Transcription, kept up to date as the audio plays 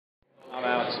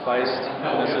spiced.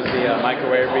 This is the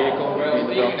microwave vehicle being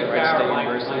developed at Dayton State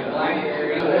University.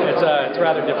 It's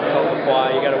rather difficult to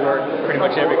fly. You got to work pretty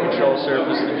much every control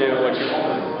surface to do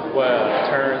what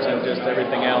turns and just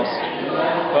everything else.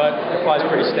 But it flies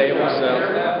pretty stable, so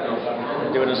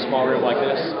do it in a small room like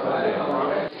this.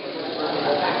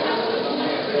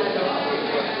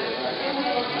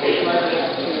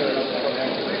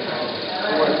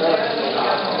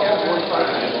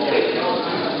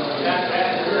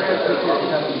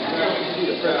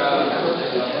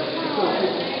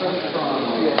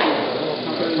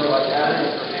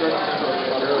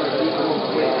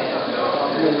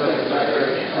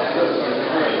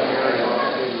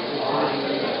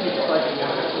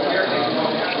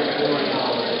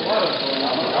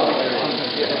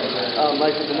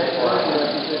 Like the next one, I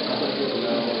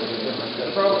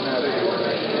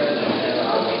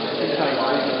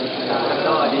have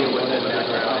no idea what that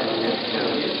background is.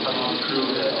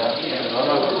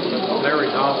 Larry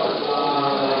Dawson.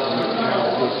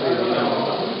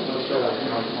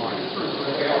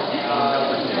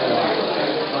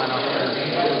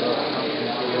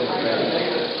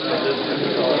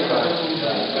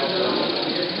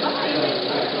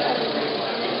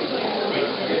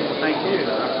 Thank you.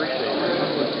 I appreciate it.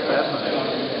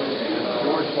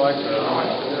 George likes it.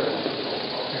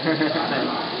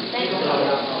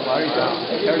 Larry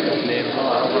Dawson. There's his name. I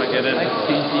don't want to get in. I think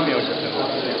Steve's email just want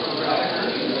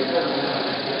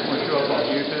to show up on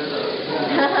YouTube?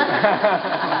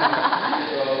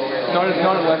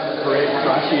 not unless it's great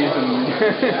crashes and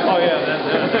oh yeah,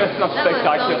 that's not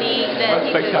spectacular. Not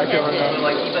spectacular.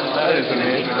 Like even that is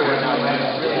amazing.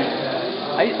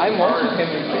 I'm watching him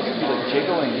and he's like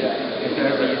jiggling. It's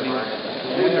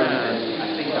easy.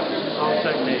 All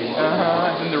technique.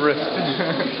 In the wrist.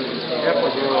 You have to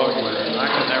grow up with it. I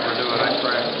could never do it. I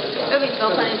practice.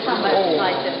 Övningsvapen är samma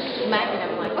like the Magnum.